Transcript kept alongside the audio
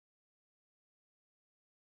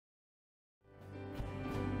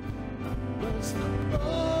Bless the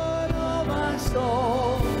Lord, oh my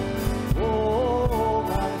soul. Oh,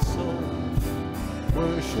 my soul.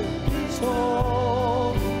 Worship His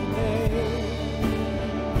holy name.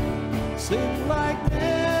 Sing like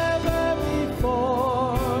never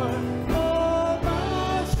before. Oh,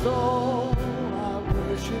 my soul. I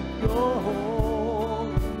worship Your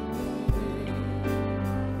holy name.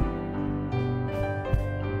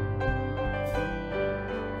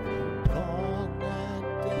 On that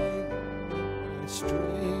day when my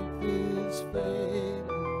strength is failing,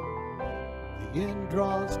 the end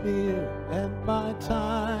draws near and my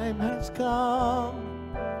time has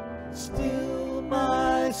come. Still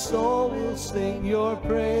my soul will sing Your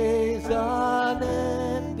praise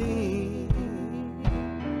unending.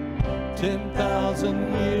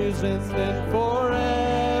 10,000 years and then forevermore.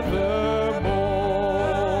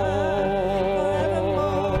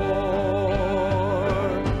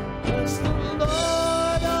 Bless the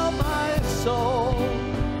Lord, oh my soul.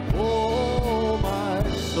 Oh, my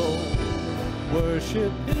soul.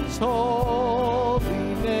 Worship His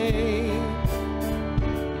holy name.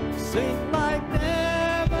 Sing like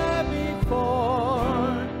never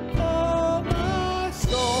before. Oh, my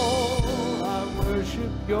soul, I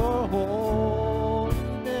worship Your holy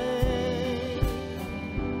name.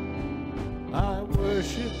 I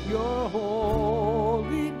worship Your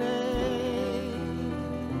holy name.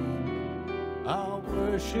 I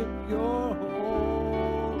worship Your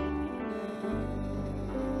holy name.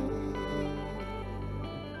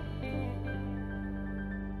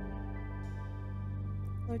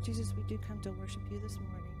 Lord Jesus, we do come to worship You this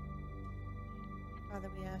morning. Father,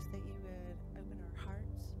 we ask that You would open our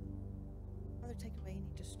hearts. Father, take away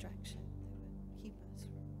any distraction that would keep us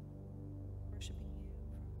from worshiping You,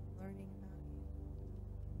 from learning about You.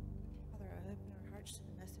 Father, open our hearts to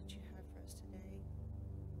the message You have for us today.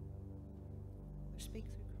 Father, speak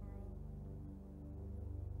through Karl.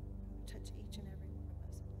 Father, touch each and every one of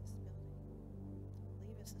us in this building.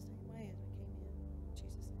 Leave us the same way as we came in. In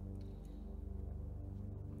Jesus' name.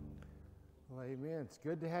 Well, amen. It's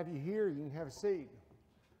good to have you here. You can have a seat.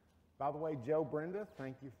 By the way, Joe, Brenda,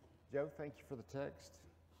 thank you. Joe, thank you for the text.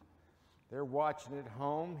 They're watching at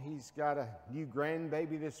home. He's got a new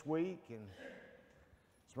grandbaby this week, and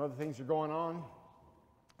some other things are going on.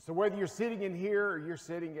 So whether you're sitting in here or you're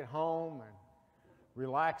sitting at home and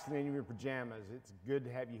relaxing in your pajamas, it's good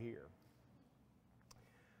to have you here.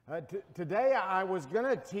 Today I was going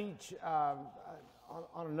to teach on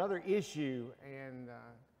another issue, and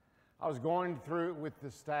I was going through it with the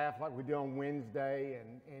staff like we do on Wednesday,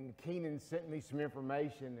 and Keenan sent me some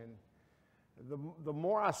information, and the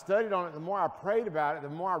more I studied on it, the more I prayed about it, the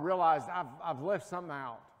more I realized I've left something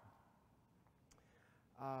out.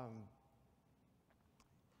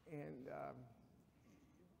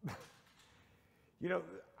 You know,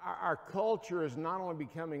 our culture is not only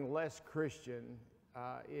becoming less Christian,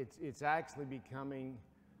 it's actually becoming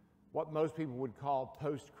what most people would call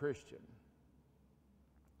post-Christian.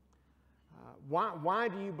 Why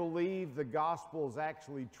do you believe the gospel is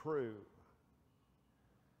actually true?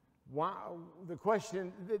 The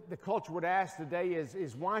question that the culture would ask today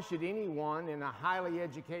is why should anyone in a highly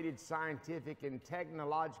educated, scientific, and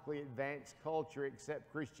technologically advanced culture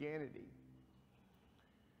accept Christianity?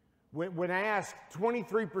 When asked,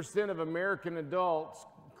 23% of American adults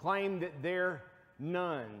claim that they're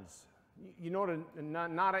nuns. You know what a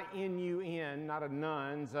nun, not a N-U-N, not a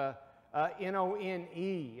nuns,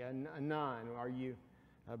 N-O-N-E, a nun. Are you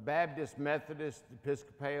a Baptist, Methodist,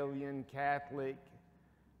 Episcopalian, Catholic,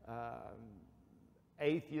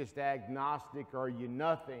 atheist, agnostic? Are you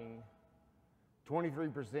nothing?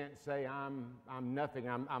 23% say I'm nothing,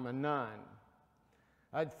 I'm a nun.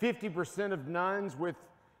 50% of nuns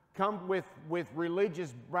come with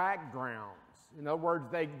religious backgrounds. In other words,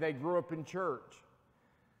 they grew up in church.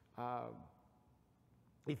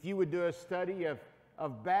 If you would do a study of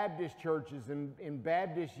Baptist churches and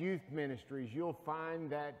Baptist youth ministries, you'll find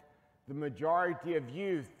that the majority of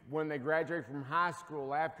youth, when they graduate from high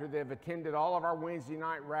school, after they've attended all of our Wednesday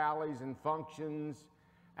night rallies and functions,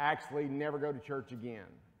 actually never go to church again.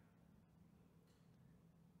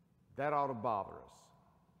 That ought to bother us.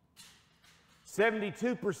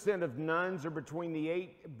 72% of nuns are between the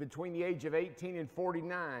age of 18 and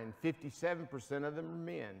 49. 57% of them are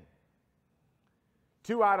men.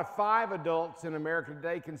 2 out of 5 adults in America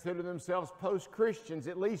today consider themselves post-Christians.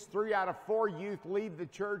 At least 3 out of 4 youth leave the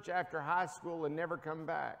church after high school and never come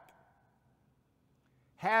back.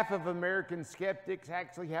 Half of American skeptics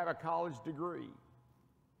actually have a college degree.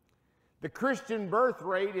 The Christian birth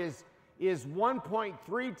rate is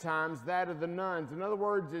 1.3 times that of the nuns. In other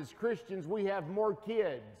words, as Christians, we have more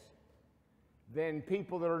kids than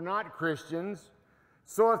people that are not Christians.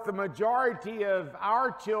 So if the majority of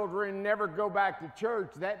our children never go back to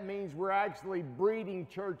church, that means we're actually breeding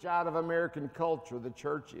church out of American culture, the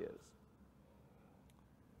church is.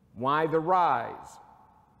 Why the rise?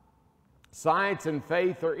 Science and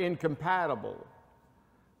faith are incompatible.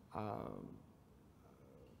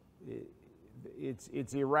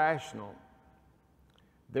 It's irrational.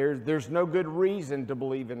 There's no good reason to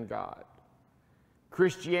believe in God.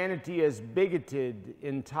 Christianity is bigoted,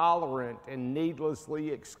 intolerant, and needlessly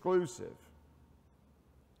exclusive.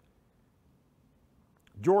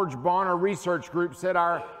 George Bonner Research Group said,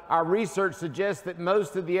 our research suggests that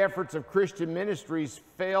most of the efforts of Christian ministries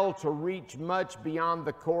fail to reach much beyond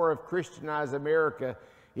the core of Christianized America.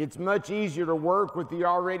 It's much easier to work with the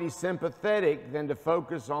already sympathetic than to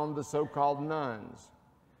focus on the so-called nuns.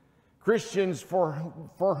 Christians for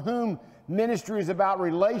whom ministry is about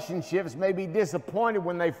relationships may be disappointed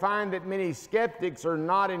when they find that many skeptics are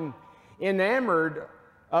not enamored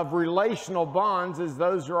of relational bonds as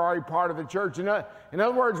those who are already part of the church. In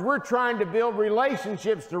other words, we're trying to build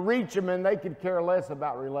relationships to reach them, and they could care less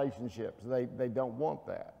about relationships. They don't want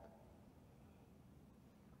that.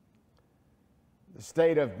 The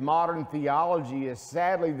state of modern theology is,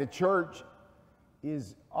 sadly, the church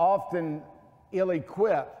is often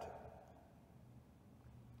ill-equipped.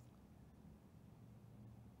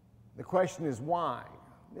 The question is why?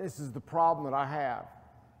 This is the problem that I have.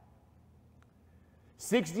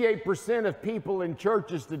 68% of people in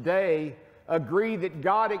churches today agree that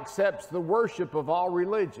God accepts the worship of all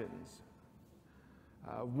religions.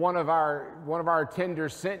 One of our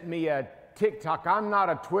attenders sent me a TikTok. I'm not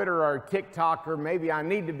a Twitter or a TikToker. Maybe I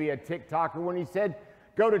need to be a TikToker. When he said,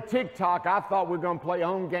 go to TikTok, I thought we were going to play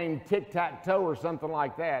home game tic-tac-toe or something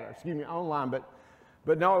like that. Excuse me, online.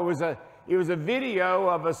 But no, it was a video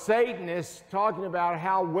of a Satanist talking about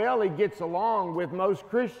how well he gets along with most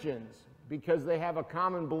Christians because they have a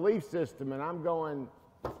common belief system. And I'm going,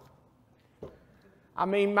 I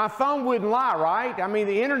mean, my phone wouldn't lie, right? I mean,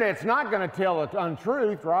 the internet's not going to tell the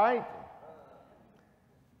untruth, right?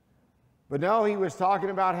 But no, he was talking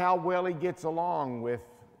about how well he gets along with,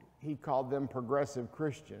 he called them progressive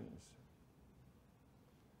Christians.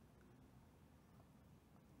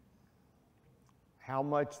 How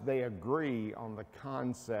much they agree on the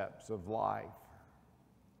concepts of life.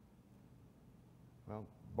 Well,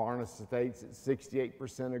 Barna states that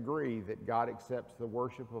 68% agree that God accepts the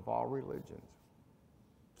worship of all religions.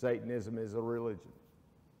 Satanism is a religion.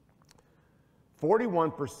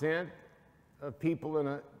 41% of people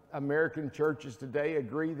in American churches today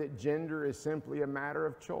agree that gender is simply a matter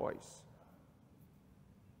of choice.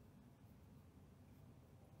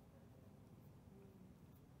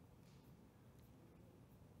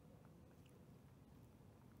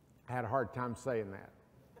 I had a hard time saying that.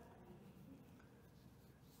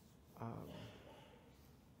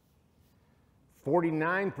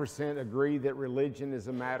 49% agree that religion is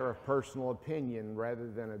a matter of personal opinion rather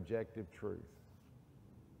than objective truth.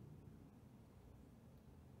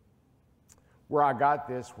 Where I got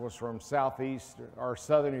this was from Southeast or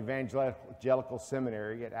Southern Evangelical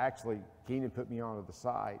Seminary. It actually, Keenan put me onto the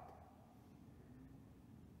site.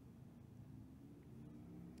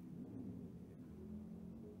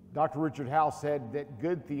 Dr. Richard Howell said that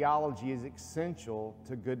good theology is essential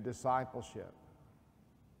to good discipleship.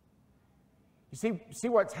 You see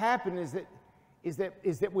what's happened is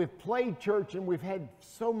that we've played church and we've had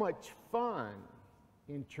so much fun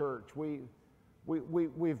in church.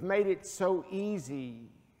 We've made it so easy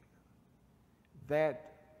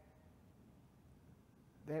that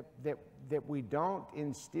we don't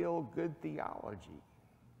instill good theology.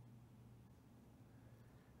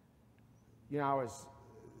 You know,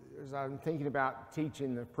 as I'm thinking about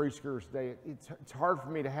teaching the preschoolers today, it's hard for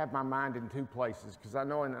me to have my mind in two places because I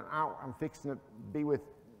know in an hour I'm fixing to be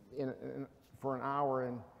for an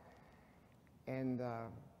hour and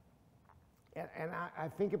I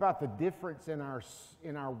think about the difference in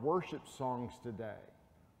our worship songs today.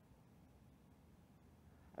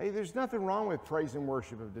 Hey, there's nothing wrong with praise and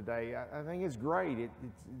worship of today. I think it's great.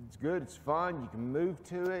 It's good. It's fun. You can move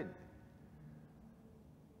to it.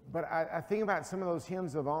 But I think about some of those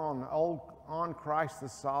hymns of On Christ the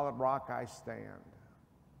solid rock I stand,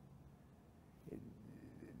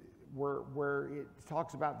 where it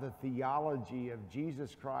talks about the theology of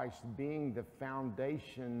Jesus Christ being the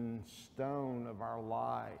foundation stone of our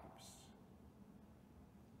lives.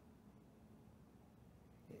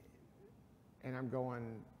 And I'm going,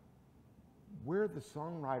 we're the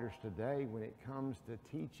songwriters today when it comes to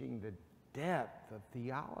teaching the depth of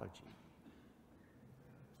theology.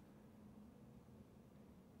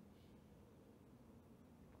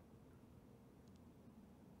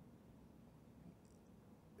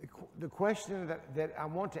 the question that I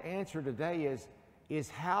want to answer today is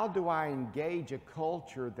how do I engage a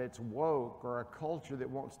culture that's woke or a culture that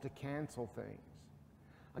wants to cancel things?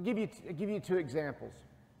 I'll give you two examples.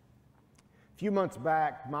 A few months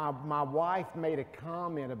back, my wife made a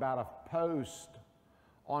comment about a post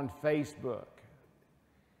on Facebook,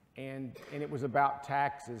 and it was about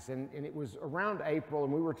taxes, and it was around April,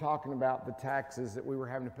 and we were talking about the taxes that we were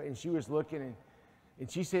having to pay, and she was looking, and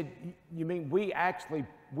she said, "You mean we actually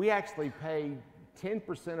pay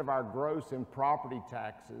 10% of our gross in property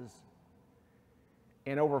taxes,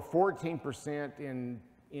 and over 14% in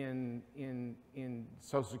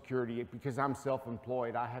Social Security, because I'm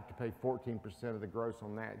self-employed, I have to pay 14% of the gross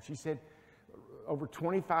on that." She said, "Over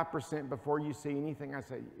 25% before you see anything?" I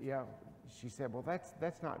said, "Yeah." She said, "Well,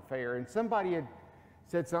 that's not fair." And somebody had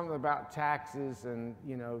said something about taxes, and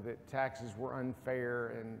that taxes were unfair,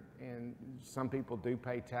 and some people do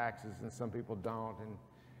pay taxes and some people don't. And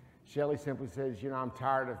Shelley simply says, "I'm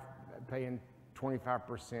tired of paying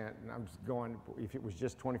 25%. And I'm just going, if it was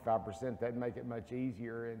just 25%, that'd make it much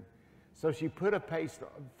easier. And so she put a post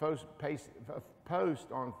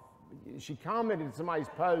on, she commented on somebody's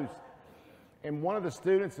post, and one of the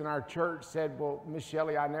students in our church said, "Well, Miss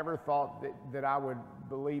Shelley, I never thought that I would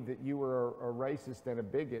believe that you were a racist and a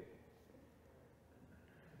bigot."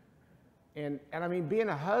 And I mean, being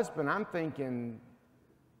a husband, I'm thinking,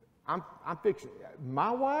 I'm fixing,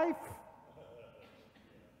 my wife?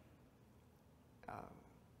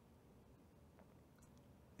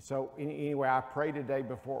 So anyway, I prayed a day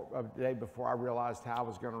before I realized how I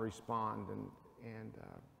was going to respond, and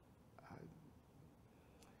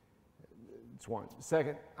it's one.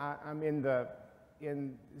 Second, I'm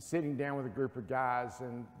in sitting down with a group of guys,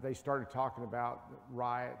 and they started talking about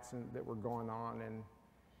riots that were going on,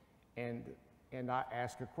 and I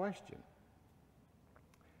asked a question,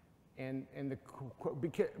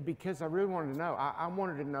 because I really wanted to know. I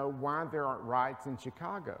wanted to know why there aren't riots in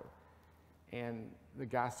Chicago. And the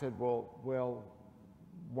guy said, well,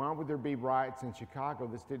 why would there be riots in Chicago?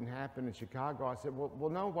 This didn't happen in Chicago. I said, well,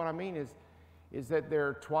 no, what I mean is that there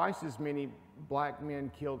are twice as many black men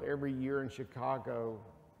killed every year in Chicago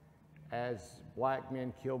as black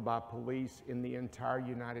men killed by police in the entire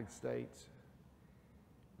United States.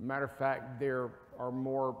 Matter of fact, there are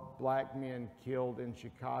more black men killed in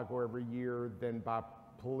Chicago every year than by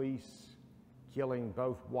police killing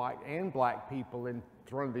both white and black people in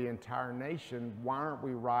front of the entire nation. Why aren't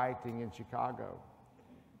we rioting in Chicago?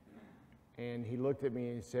 And he looked at me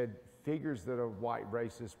and he said, figures that a white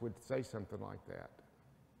racist would say something like that.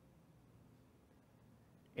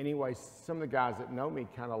 Anyway, some of the guys that know me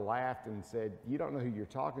kind of laughed and said, "You don't know who you're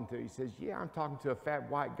talking to." He says, "Yeah, I'm talking to a fat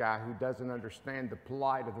white guy who doesn't understand the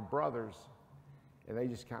plight of the brothers." And they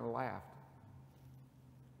just kind of laughed.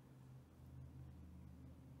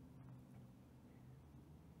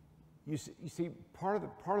 You see, part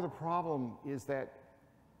of the problem is that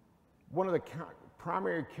one of the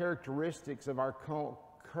primary characteristics of our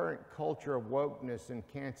current culture of wokeness and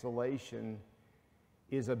cancellation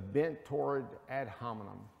is a bent toward ad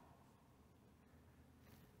hominem.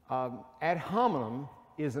 Ad hominem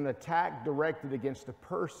is an attack directed against a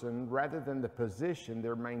person rather than the position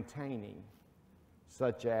they're maintaining,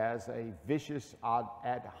 such as a vicious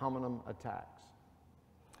ad hominem attacks.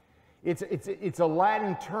 It's a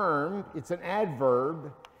Latin term, it's an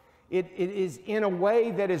adverb. It is in a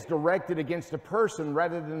way that is directed against a person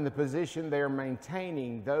rather than the position they are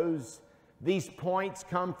maintaining. These points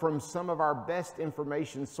come from some of our best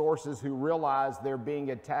information sources who realize they're being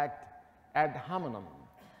attacked ad hominem.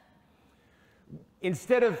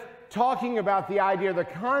 Instead of talking about the idea or the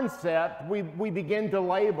concept, we begin to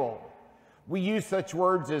label. We use such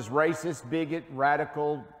words as racist, bigot,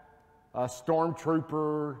 radical,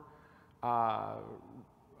 stormtrooper.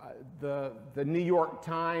 The New York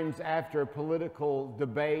Times, after a political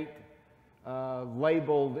debate,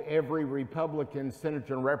 labeled every Republican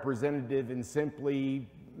senator and representative and simply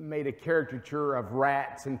made a caricature of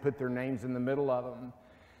rats and put their names in the middle of them.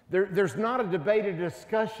 There's not a debate or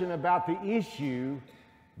discussion about the issue.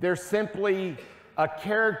 There's simply a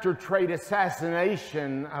character trait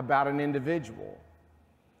assassination about an individual.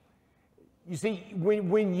 You see,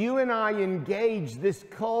 when you and I engage this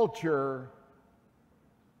culture,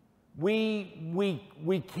 we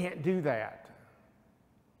can't do that.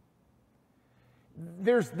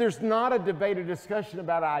 There's not a debate or discussion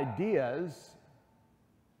about ideas.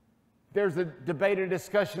 There's a debate or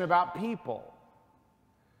discussion about people.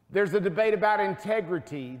 There's a debate about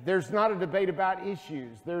integrity. There's not a debate about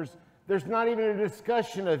issues. There's not even a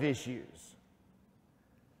discussion of issues.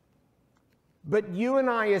 But you and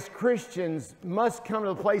I as Christians must come to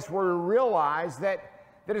a place where we realize that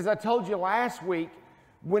that, as I told you last week,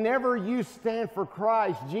 whenever you stand for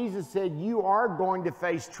Christ, Jesus said you are going to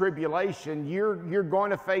face tribulation. You're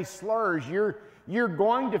going to face slurs. You're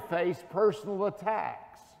going to face personal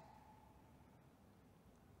attacks.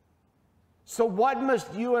 So what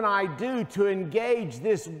must you and I do to engage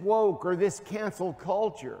this woke or this cancel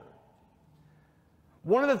culture?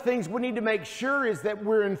 One of the things we need to make sure is that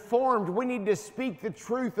we're informed. We need to speak the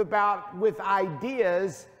truth with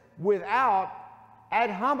ideas without ad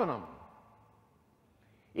hominem.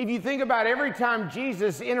 If you think about every time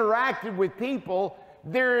Jesus interacted with people,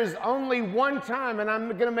 there is only one time, and I'm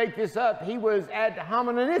going to make this up, he was ad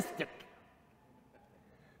hoministic.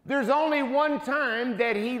 There's only one time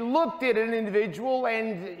that he looked at an individual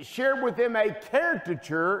and shared with them a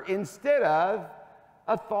caricature instead of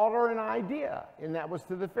a thought or an idea, and that was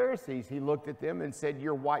to the Pharisees. He looked at them and said,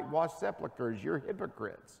 "You're whitewashed sepulchres, you're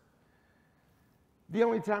hypocrites." The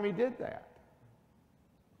only time he did that.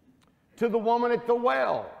 To the woman at the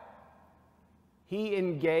well, he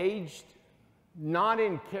engaged not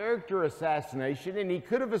in character assassination, and he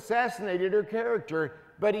could have assassinated her character,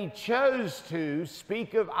 but he chose to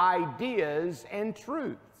speak of ideas and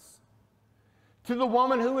truths. To the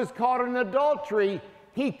woman who was caught in adultery,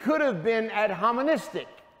 he could have been ad hoministic,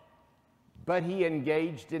 but he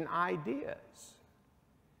engaged in ideas.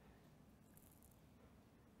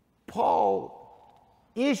 Paul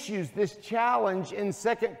issues this challenge in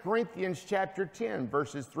 2 Corinthians chapter 10,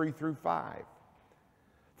 verses 3 through 5.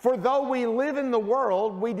 For though we live in the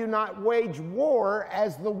world, we do not wage war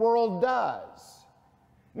as the world does.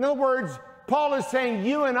 In other words, Paul is saying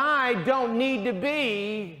you and I don't need to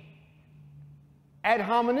be ad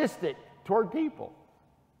hoministic toward people.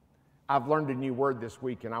 I've learned a new word this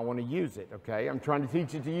week and I want to use it, okay? I'm trying to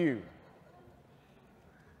teach it to you.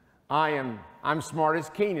 I'm smart as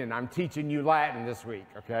Keenan. I'm teaching you Latin this week,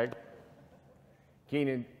 okay?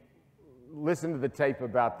 Keenan, listen to the tape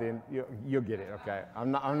about you'll get it, okay?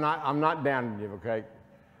 I'm not downing you, okay?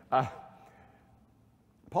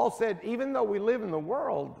 Paul said, even though we live in the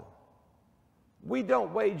world, we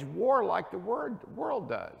don't wage war like the world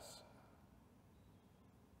does.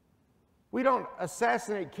 We don't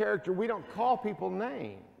assassinate character. We don't call people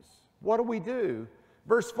names. What do?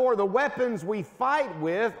 Verse 4, the weapons we fight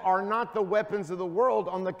with are not the weapons of the world.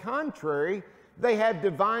 On the contrary, they have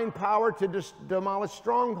divine power to demolish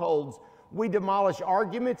strongholds. We demolish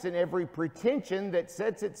arguments and every pretension that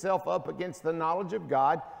sets itself up against the knowledge of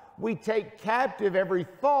God. We take captive every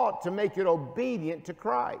thought to make it obedient to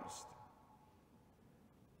Christ.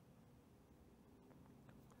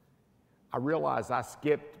 I realize I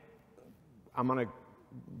skipped. I'm going to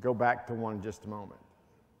go back to one in just a moment.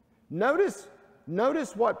 Notice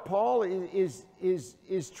what Paul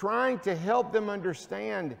is trying to help them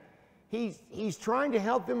understand. He's trying to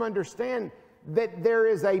help them understand that there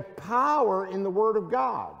is a power in the Word of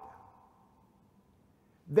God.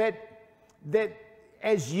 That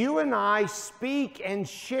as you and I speak and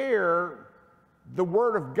share the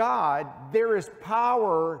Word of God, there is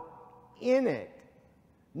power in it.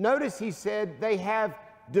 Notice he said they have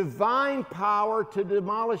divine power to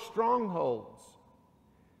demolish strongholds.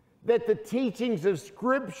 That the teachings of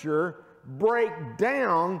Scripture break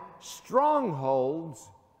down strongholds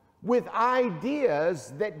with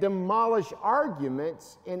ideas that demolish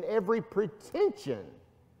arguments and every pretension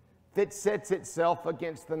that sets itself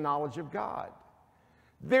against the knowledge of God.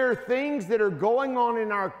 There are things that are going on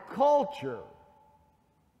in our culture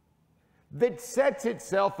that sets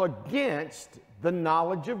itself against the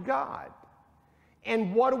knowledge of God.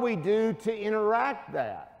 And what do we do to interact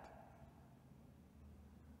that?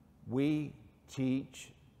 We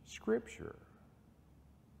teach Scripture.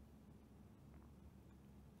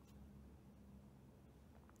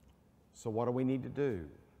 So what do we need to do?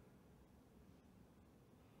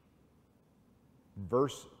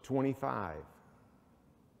 Verse 25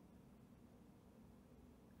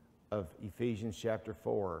 of Ephesians chapter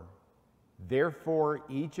 4. Therefore,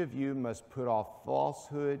 each of you must put off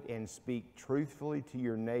falsehood and speak truthfully to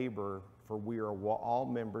your neighbor, for we are all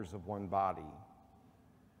members of one body.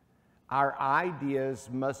 Our ideas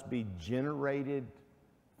must be generated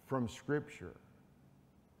from Scripture.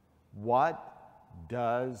 What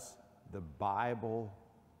does the Bible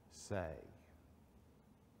say?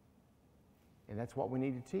 And that's what we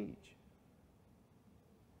need to teach.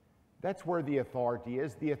 That's where the authority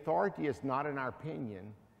is. The authority is not in our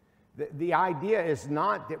opinion. The idea is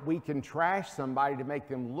not that we can trash somebody to make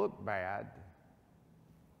them look bad.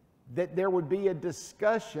 That there would be a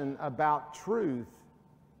discussion about truth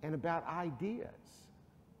and about ideas.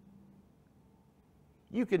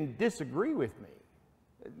 You can disagree with me.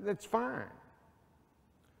 That's fine.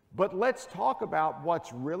 But let's talk about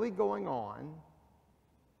what's really going on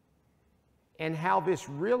and how this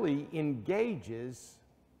really engages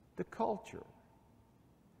the culture.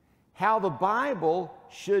 How the Bible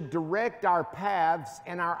should direct our paths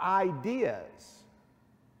and our ideas.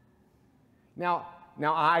 Now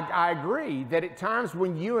I agree that at times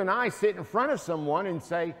when you and I sit in front of someone and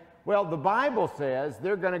say, well, the Bible says,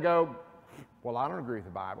 they're going to go, well, I don't agree with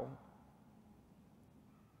the Bible.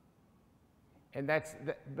 And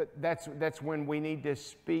that's when we need to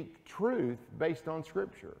speak truth based on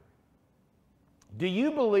Scripture. Do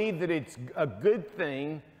you believe that it's a good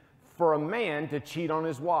thing for a man to cheat on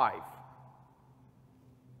his wife?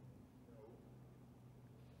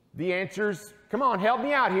 The answer's, come on, help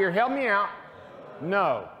me out here, help me out.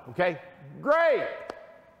 No. Okay, great.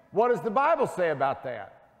 What does the Bible say about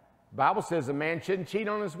that? The Bible says a man shouldn't cheat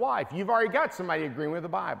on his wife. You've already got somebody agreeing with the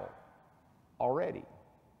Bible already.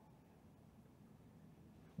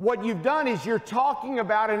 What you've done is you're talking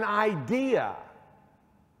about an idea.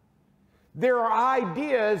 There are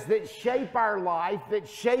ideas that shape our life, that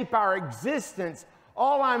shape our existence.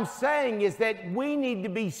 All I'm saying is that we need to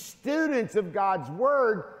be students of God's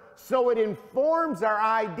Word so it informs our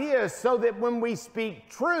ideas, so that when we speak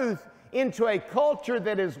truth into a culture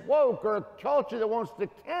that is woke or a culture that wants to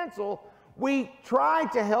cancel, we try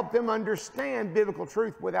to help them understand biblical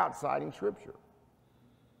truth without citing Scripture.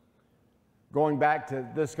 Going back to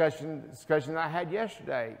the discussion I had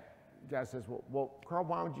yesterday, the guy says, well, Karl,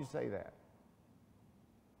 why would you say that?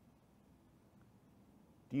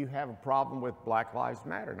 Do you have a problem with Black Lives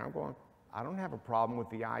Matter? And I'm going, I don't have a problem with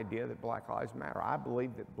the idea that Black Lives Matter. I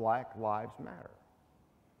believe that Black lives matter.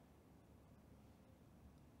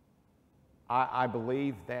 I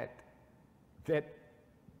believe that the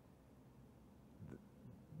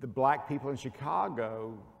black people in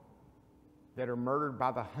Chicago that are murdered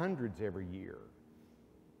by the hundreds every year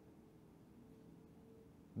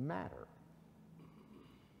matter.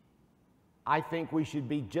 I think we should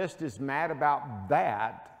be just as mad about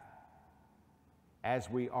that as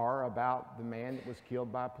we are about the man that was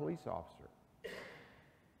killed by a police officer.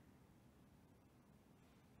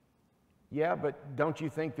 Yeah, but don't you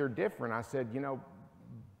think they're different? I said, you know,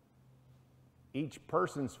 each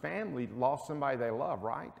person's family lost somebody they love,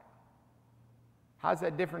 right? How's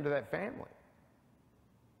that different to that family?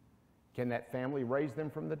 Can that family raise them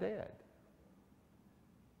from the dead?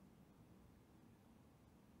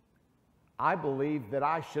 I believe that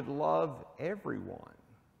I should love everyone.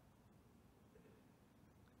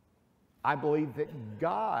 I believe that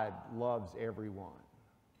God loves everyone.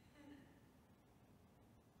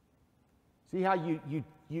 See how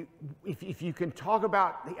if you can talk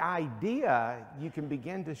about the idea, you can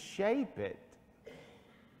begin to shape it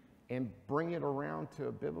and bring it around to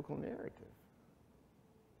a biblical narrative.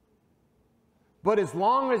 But as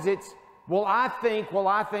long as it's, well, I think,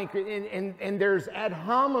 and there's ad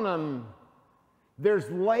hominem, there's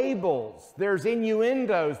labels, there's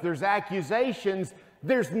innuendos, there's accusations,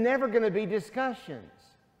 there's never going to be discussions.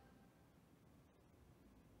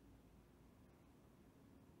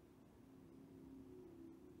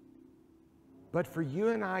 But for you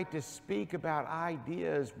and I to speak about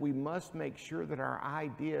ideas, we must make sure that our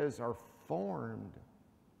ideas are formed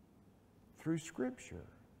through Scripture.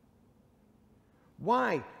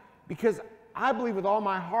 Why? Because I believe with all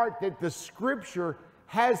my heart that the Scripture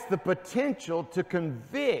has the potential to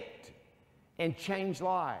convict and change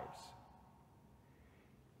lives.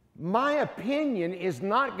 My opinion is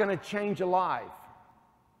not going to change a life.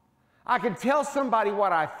 I can tell somebody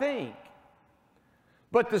what I think,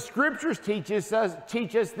 but the Scriptures teach us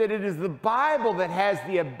that it is the Bible that has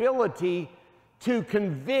the ability to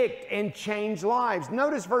convict and change lives.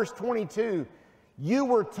 Notice verse 22. You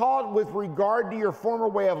were taught with regard to your former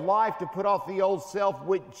way of life to put off the old self,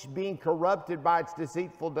 which being corrupted by its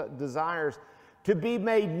deceitful desires, to be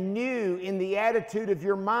made new in the attitude of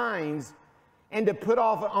your minds, and to put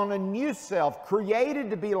off on a new self, created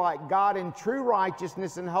to be like God in true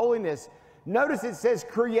righteousness and holiness. Notice it says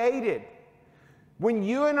created. When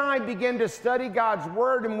you and I begin to study God's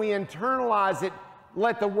Word and we internalize it,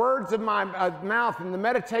 let the words of my mouth and the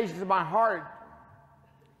meditations of my heart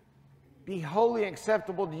be wholly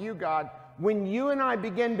acceptable to you, God. When you and I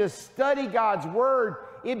begin to study God's Word,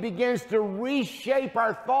 it begins to reshape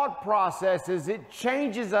our thought processes. It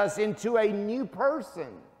changes us into a new person.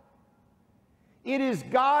 It is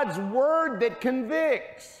God's Word that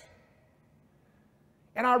convicts.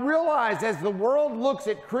 And I realize as the world looks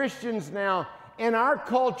at Christians now, in our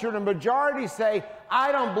culture, the majority say,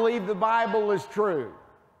 I don't believe the Bible is true.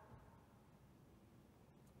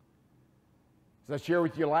 As I shared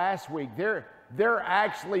with you last week, there are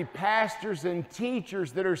actually pastors and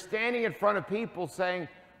teachers that are standing in front of people saying,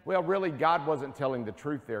 well, really, God wasn't telling the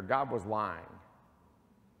truth there. God was lying.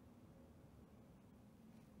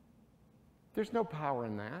 There's no power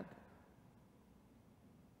in that.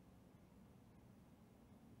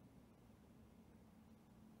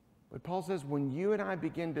 But Paul says when you and I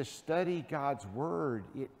begin to study God's Word,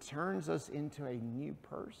 it turns us into a new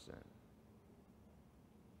person.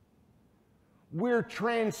 We're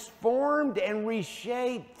transformed and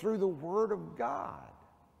reshaped through the Word of God.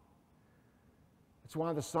 That's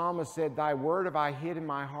why the psalmist said, thy word have I hid in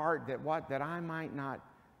my heart, that what? That I might not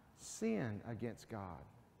sin against God.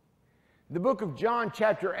 The book of John,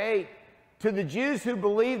 chapter 8, to the Jews who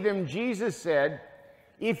believed him, Jesus said,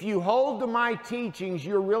 if you hold to my teachings,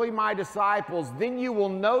 you're really my disciples, then you will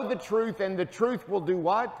know the truth, and the truth will do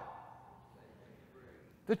what?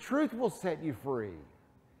 The truth will set you free.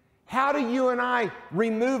 How do you and I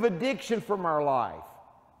remove addiction from our life?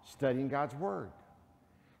 Studying God's Word.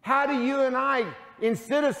 How do you and I,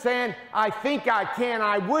 instead of saying, I think I can,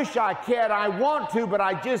 I wish I can, I want to, but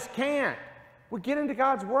I just can't, we get into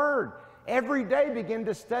God's Word. Every day begin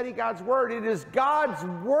to study God's Word. It is God's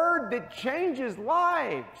Word that changes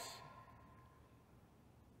lives.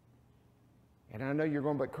 And I know you're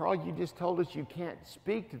going, but Carl, you just told us you can't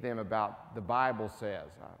speak to them about the Bible says.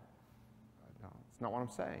 No, it's not what I'm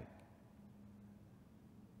saying.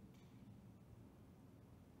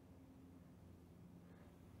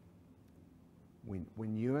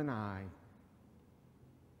 When you and I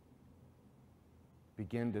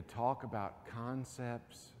begin to talk about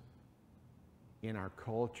concepts in our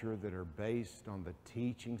culture that are based on the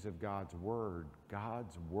teachings of God's Word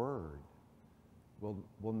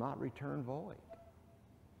will not return void.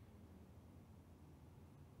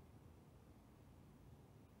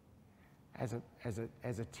 As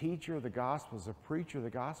a teacher of the gospel, as a preacher of the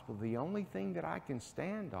gospel, the only thing that I can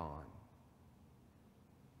stand on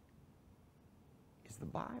is the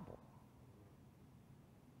Bible.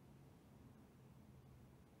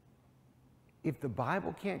 If the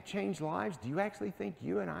Bible can't change lives, do you actually think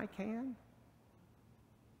you and I can?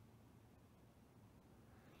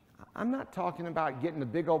 I'm not talking about getting a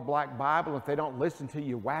big old black Bible. If they don't listen to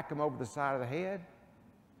you, whack them over the side of the head.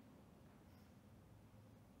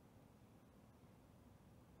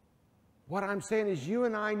 What I'm saying is you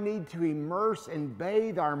and I need to immerse and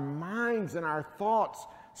bathe our minds and our thoughts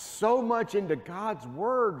so much into God's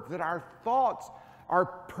Word that our thoughts are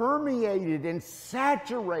permeated and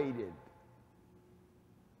saturated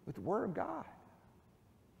with the Word of God.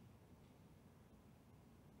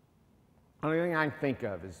 Only thing I can think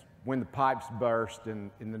of is when the pipes burst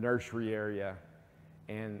in the nursery area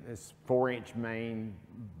and this 4-inch main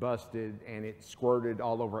busted and it squirted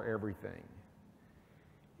all over everything.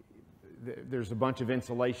 There's a bunch of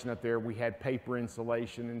insulation up there. We had paper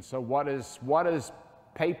insulation. And so what does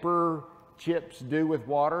paper chips do with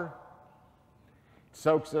water? It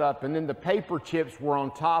soaks it up. And then the paper chips were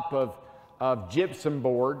on top of gypsum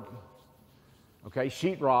board, okay,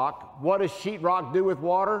 sheetrock. What does sheetrock do with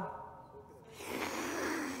water?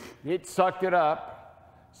 It sucked it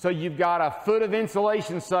up. So you've got a foot of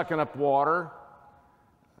insulation sucking up water,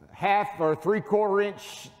 1/2 or 3/4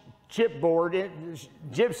 inch chipboard,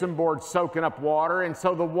 gypsum board soaking up water, and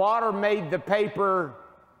so the water made the paper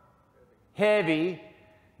heavy.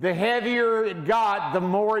 The heavier it got, the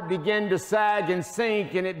more it began to sag and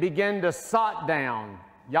sink, and it began to sot down.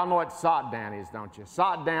 Y'all know what sot down is, don't you?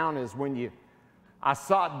 Sot down is when I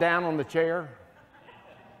sot down on the chair.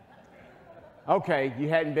 Okay, you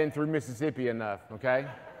hadn't been through Mississippi enough, okay?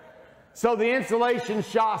 So the insulation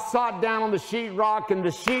sot down on the sheetrock, and the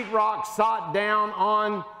sheetrock sot down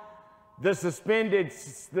on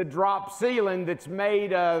the drop ceiling that's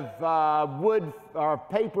made of wood or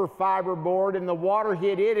paper fiber board, and the water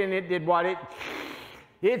hit it, and it did what?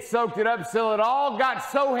 It soaked it up so it all got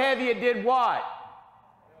so heavy it did what?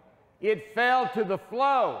 It fell to the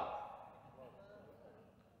flow.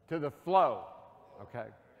 To the flow. Okay,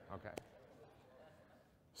 okay.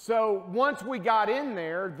 So once we got in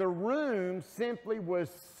there, the room simply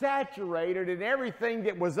was saturated, and everything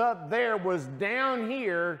that was up there was down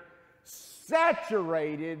here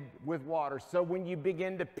saturated with water. So when you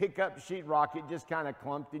begin to pick up sheetrock, it just kind of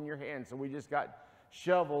clumped in your hand. So we just got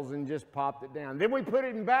shovels and just popped it down. Then we put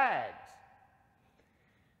it in bags.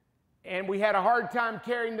 And we had a hard time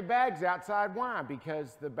carrying the bags outside. Why?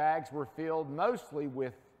 Because the bags were filled mostly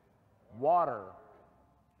with water,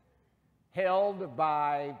 held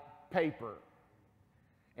by paper.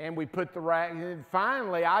 And we put the rag, and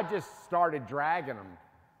finally I just started dragging them.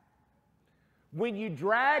 When you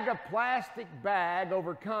drag a plastic bag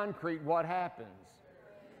over concrete, what happens?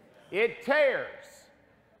 It tears.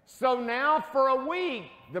 So now for a week,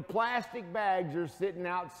 the plastic bags are sitting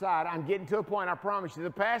outside. I'm getting to a point, I promise you.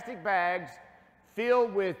 The plastic bags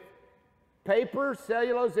filled with paper,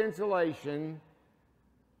 cellulose insulation,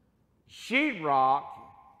 sheetrock,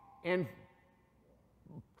 and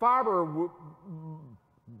fiber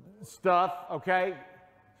stuff, okay,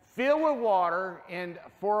 filled with water. And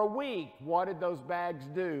for a week, what did those bags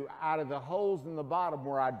do out of the holes in the bottom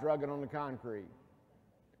where I drug it on the concrete?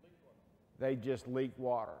 They just leak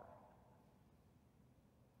water.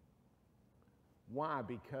 Why?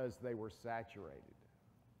 Because they were saturated.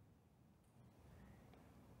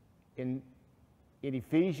 In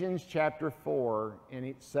Ephesians chapter 4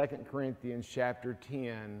 and 2 Corinthians chapter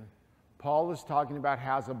 10, Paul is talking about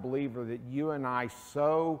how as a believer that you and I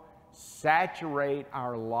so saturate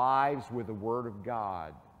our lives with the Word of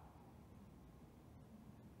God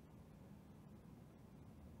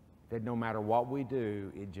that no matter what we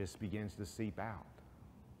do, it just begins to seep out.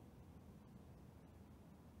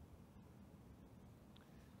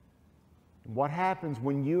 What happens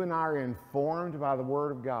when you and I are informed by the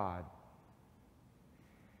Word of God?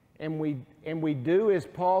 And we do as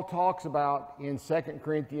Paul talks about in 2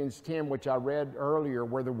 Corinthians 10, which I read earlier,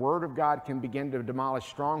 where the Word of God can begin to demolish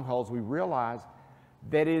strongholds. We realize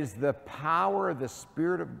that it is the power of the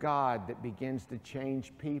Spirit of God that begins to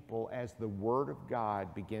change people as the Word of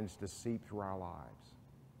God begins to seep through our lives.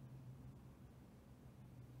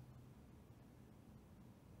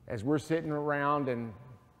 As we're sitting around and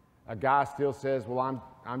a guy still says, well,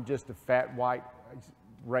 I'm just a fat white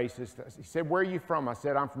racist. He said, where are you from? I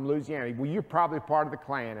said, I'm from Louisiana. Well, you're probably part of the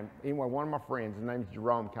Klan. And anyway, one of my friends, his name's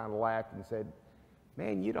Jerome, kind of laughed and said,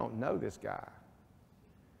 man, you don't know this guy.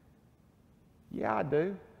 Yeah, I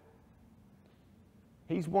do.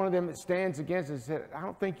 He's one of them that stands against us. He said, I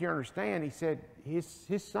don't think you understand. He said,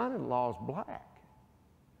 his son-in-law is black.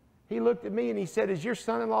 He looked at me and he said, is your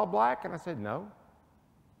son-in-law black? And I said, no.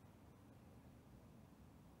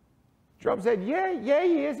 Jerome said, yeah,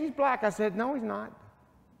 he is. He's black. I said, no, he's not.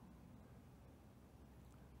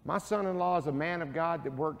 My son-in-law is a man of God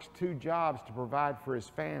that works 2 jobs to provide for his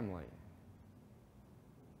family.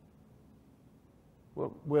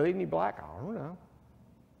 Well, isn't he black? I don't know.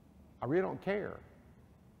 I really don't care.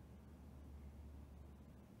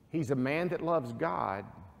 He's a man that loves God,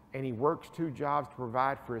 and he works 2 jobs to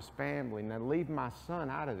provide for his family. Now, leave my son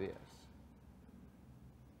out of this.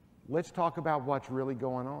 Let's talk about what's really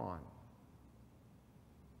going on.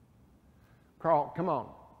 Carl, come on.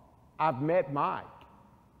 I've met Mike.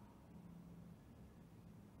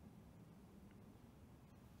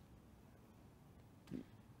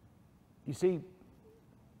 You see,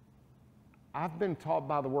 I've been taught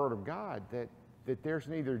by the Word of God that there's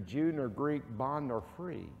neither Jew nor Greek, bond nor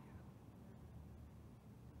free,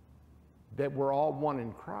 that we're all one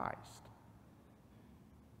in Christ.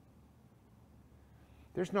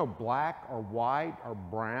 There's no black or white or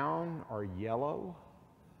brown or yellow.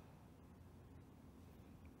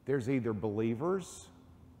 There's either believers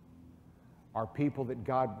or people that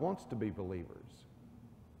God wants to be believers.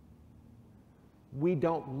 We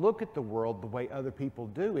don't look at the world the way other people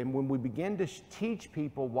do. And when we begin to teach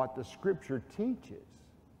people what the Scripture teaches,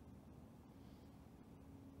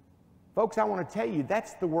 folks, I want to tell you,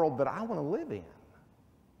 that's the world that I want to live in.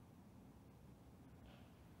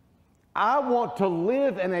 I want to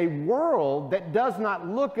live in a world that does not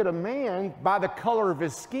look at a man by the color of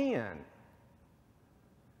his skin,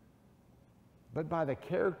 but by the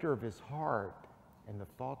character of his heart and the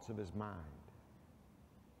thoughts of his mind.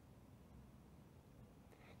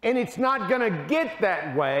 And it's not going to get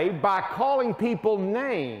that way by calling people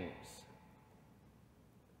names,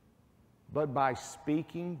 but by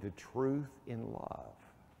speaking the truth in love.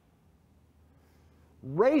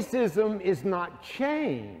 Racism is not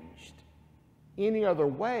changed any other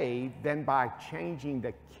way than by changing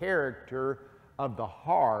the character of the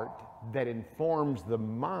heart that informs the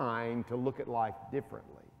mind to look at life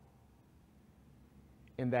differently.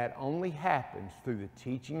 And that only happens through the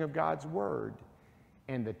teaching of God's Word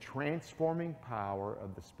and the transforming power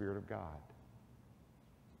of the Spirit of God.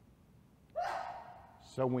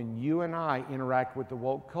 So when you and I interact with the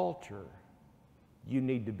woke culture, you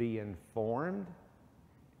need to be informed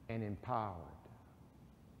and empowered.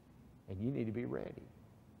 And you need to be ready.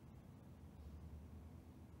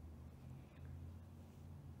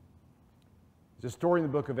 There's a story in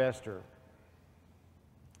the book of Esther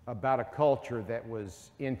about a culture that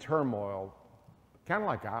was in turmoil, kind of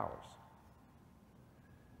like ours.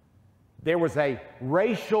 There was a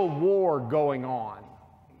racial war going on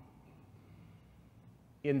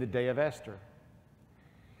in the day of Esther.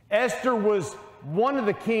 Esther was one of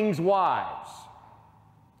the king's wives.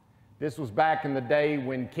 This was back in the day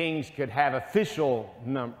when kings could have official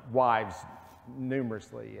wives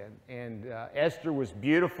numerously. And Esther was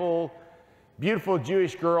beautiful, beautiful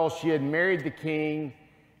Jewish girl. She had married the king,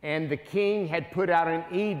 and the king had put out an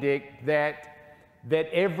edict that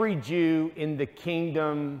every Jew in the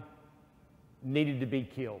kingdom needed to be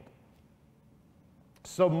killed.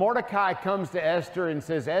 So Mordecai comes to Esther and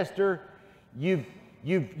says, Esther, you've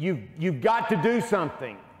got to do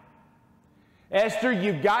something. Esther,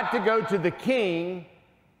 you've got to go to the king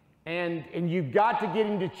and you've got to get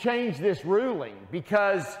him to change this ruling,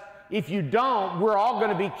 because if you don't, we're all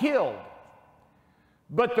going to be killed.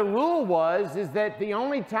 But the rule is that the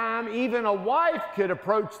only time even a wife could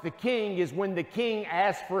approach the king is when the king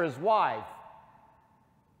asked for his wife.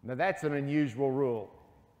 Now that's an unusual rule.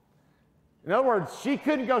 In other words, she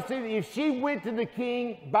couldn't go see, if she went to the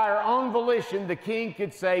king by her own volition, the king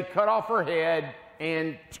could say, cut off her head,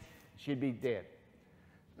 and she'd be dead.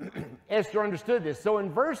 Esther understood this. So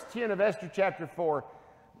in verse 10 of Esther chapter 4,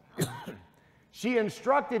 she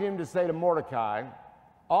instructed him to say to Mordecai,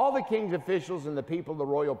 all the king's officials and the people of the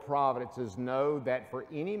royal provinces know that for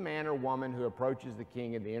any man or woman who approaches the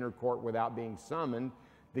king in the inner court without being summoned,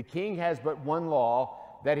 the king has but one law,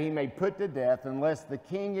 that he may put to death, unless the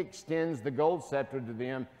king extends the gold scepter to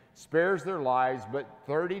them, spares their lives. But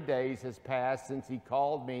 30 days has passed since he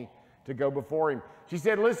called me to go before him. She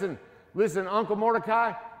said, listen, Uncle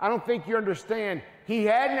Mordecai, I don't think you understand. He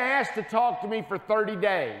hadn't asked to talk to me for 30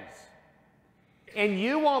 days. And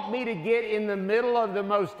you want me to get in the middle of the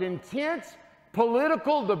most intense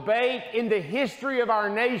political debate in the history of our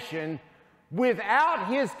nation without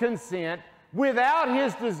his consent, without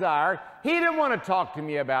his desire. He didn't want to talk to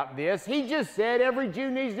me about this. He just said every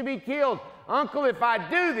Jew needs to be killed. Uncle, if I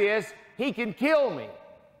do this, he can kill me.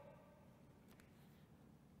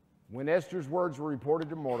 When Esther's words were reported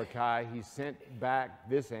to Mordecai, he sent back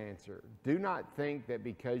this answer. Do not think that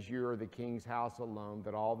because you are the king's house alone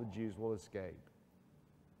that all the Jews will escape.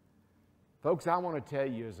 Folks, I want to tell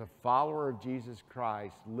you, as a follower of Jesus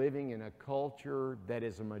Christ, living in a culture that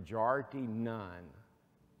is a majority none,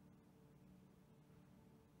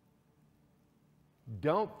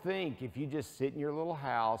 don't think if you just sit in your little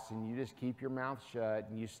house and you just keep your mouth shut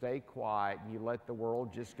and you stay quiet and you let the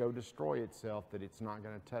world just go destroy itself that it's not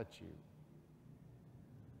going to touch you.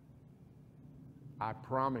 I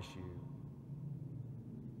promise you,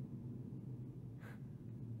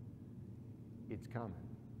 it's coming.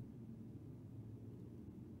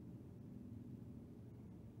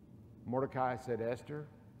 Mordecai said, Esther,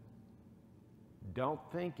 don't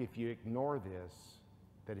think if you ignore this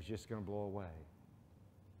that it's just going to blow away.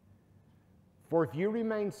 For if you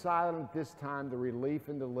remain silent at this time, the relief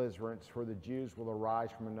and deliverance for the Jews will arise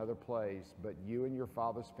from another place, but you and your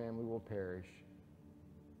father's family will perish.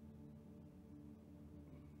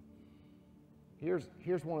 Here's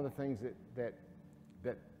one of the things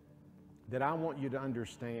that I want you to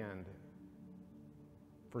understand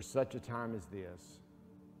for such a time as this.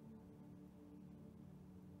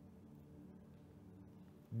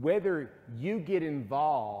 Whether you get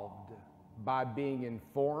involved by being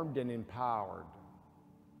informed and empowered,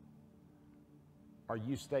 or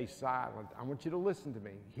you stay silent, I want you to listen to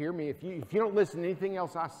me. Hear me. If you don't listen to anything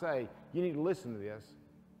else I say, you need to listen to this.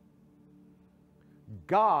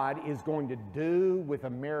 God is going to do with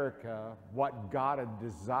America what God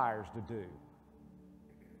desires to do.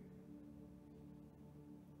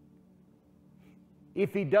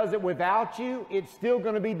 If He does it without you, it's still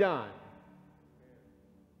going to be done.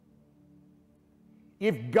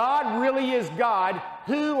 If God really is God,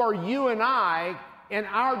 who are you and I and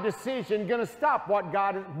our decision going to stop what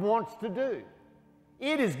God wants to do?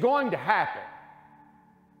 It is going to happen.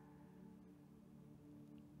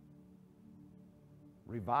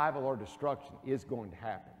 Revival or destruction is going to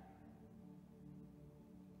happen.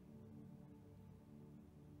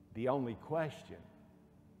 The only question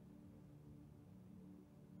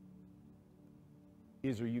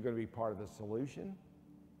is, are you going to be part of the solution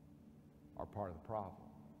or part of the problem?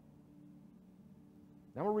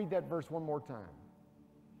 Now we'll read that verse one more time.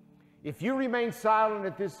 If you remain silent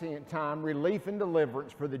at this time, relief and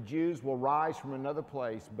deliverance for the Jews will rise from another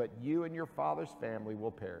place, but you and your father's family will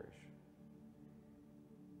perish.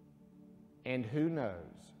 And who knows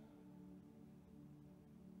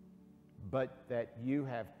but that you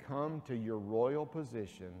have come to your royal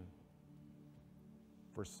position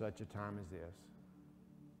for such a time as this?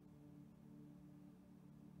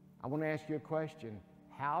 I want to ask you a question.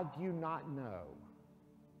 How do you not know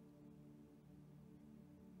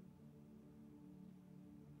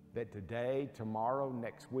that today, tomorrow,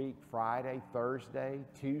 next week, Friday, Thursday,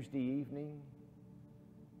 Tuesday evening,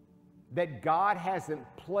 that God hasn't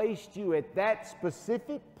placed you at that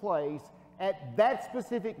specific place at that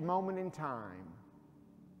specific moment in time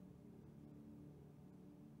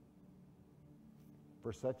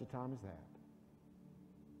for such a time as that.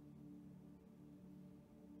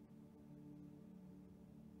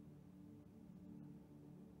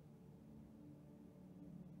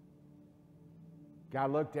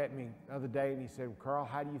 God looked at me the other day and he said, Karl,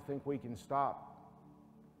 how do you think we can stop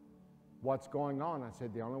what's going on? I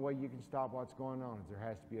said, the only way you can stop what's going on is there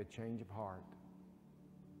has to be a change of heart.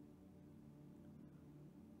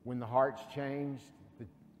 When the heart's changed,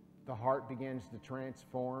 the heart begins to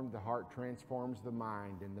transform, the heart transforms the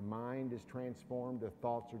mind, and the mind is transformed, the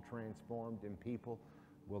thoughts are transformed, and people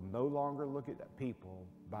will no longer look at people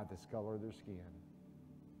by the color of their skin.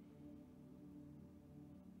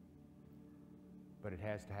 But it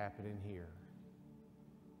has to happen in here.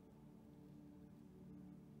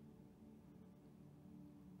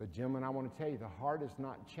 But gentlemen, I want to tell you, the heart is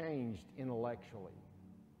not changed intellectually.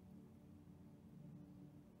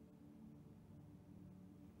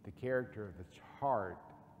 The character of the heart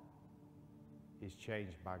is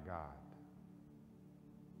changed by God.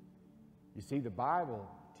 You see, the Bible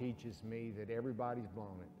teaches me that everybody's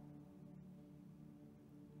blown it.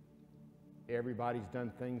 Everybody's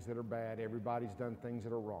done things that are bad. Everybody's done things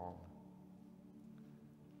that are wrong.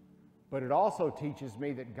 But it also teaches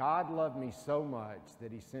me that God loved me so much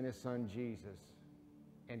that he sent his son Jesus,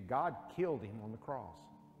 and God killed him on the cross.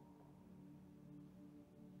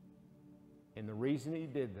 And the reason he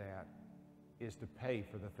did that is to pay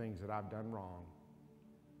for the things that I've done wrong.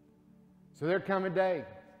 So there come a day,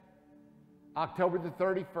 October the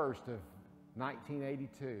 31st of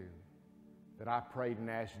 1982, that I prayed and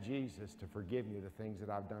asked Jesus to forgive me the things that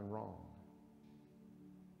I've done wrong.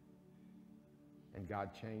 And God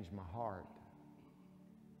changed my heart.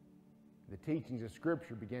 The teachings of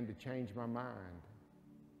Scripture began to change my mind.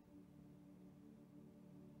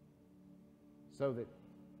 So that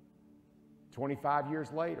 25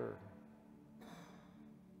 years later,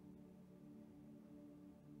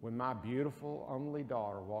 when my beautiful only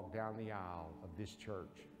daughter walked down the aisle of this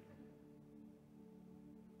church,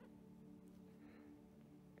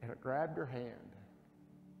 and I grabbed her hand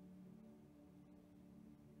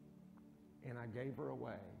and I gave her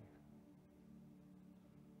away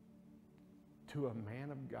to a man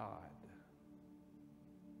of God.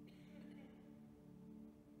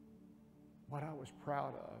 What I was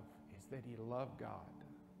proud of is that he loved God.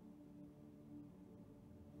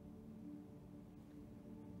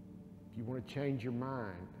 If you want to change your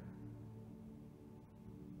mind,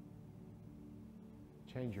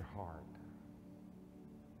 change your heart.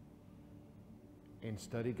 And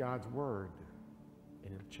study God's Word,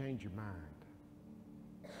 and it'll change your mind.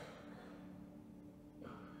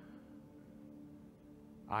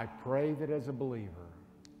 I pray that as a believer,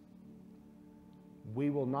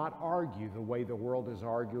 we will not argue the way the world is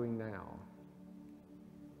arguing now,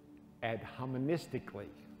 ad hoministically,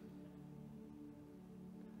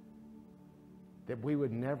 that we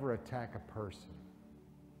would never attack a person.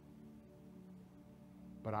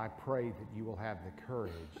 But I pray that you will have the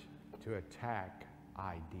courage to attack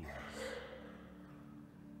ideas.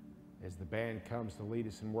 As the band comes to lead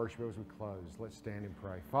us in worship as we close, let's stand and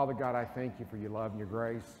pray. Father God, I thank you for your love and your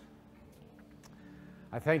grace.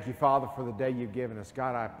 I thank you, Father, for the day you've given us.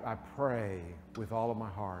 God, I pray with all of my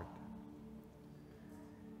heart.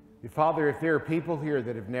 Father, if there are people here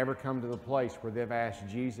that have never come to the place where they've asked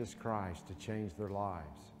Jesus Christ to change their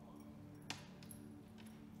lives,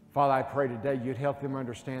 Father, I pray today you'd help them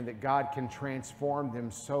understand that God can transform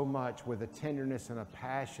them so much with a tenderness and a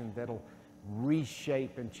passion that'll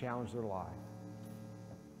reshape and challenge their life.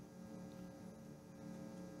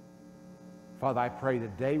 Father, I pray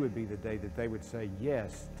today would be the day that they would say,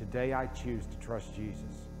 yes, today I choose to trust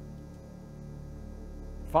Jesus.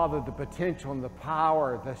 Father, the potential and the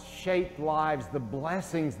power, the shaped lives, the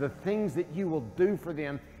blessings, the things that you will do for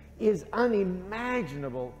them is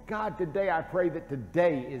unimaginable. God, today I pray that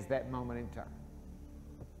today is that moment in time.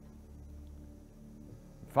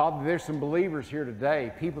 Father, there's some believers here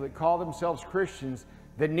today, people that call themselves Christians,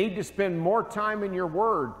 that need to spend more time in your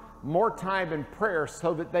word, more time in prayer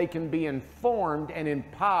so that they can be informed and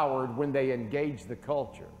empowered when they engage the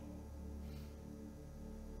culture.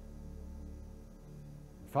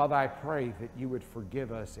 Father, I pray that you would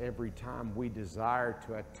forgive us every time we desire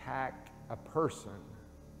to attack a person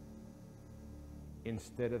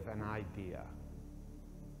instead of an idea.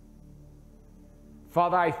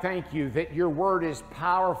 Father, I thank you that your word is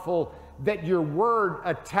powerful, that your word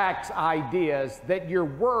attacks ideas, that your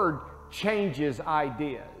word changes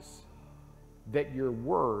ideas, that your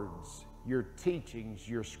words your teachings,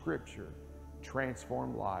 your scripture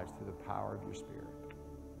transform lives through the power of your Spirit.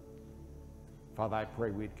 Father, I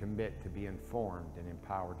pray we'd commit to be informed and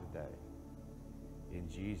empowered today. In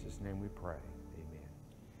Jesus' name we pray. Amen.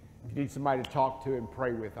 If you need somebody to talk to and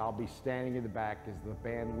pray with, I'll be standing in the back as the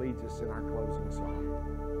band leads us in our closing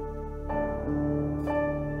song.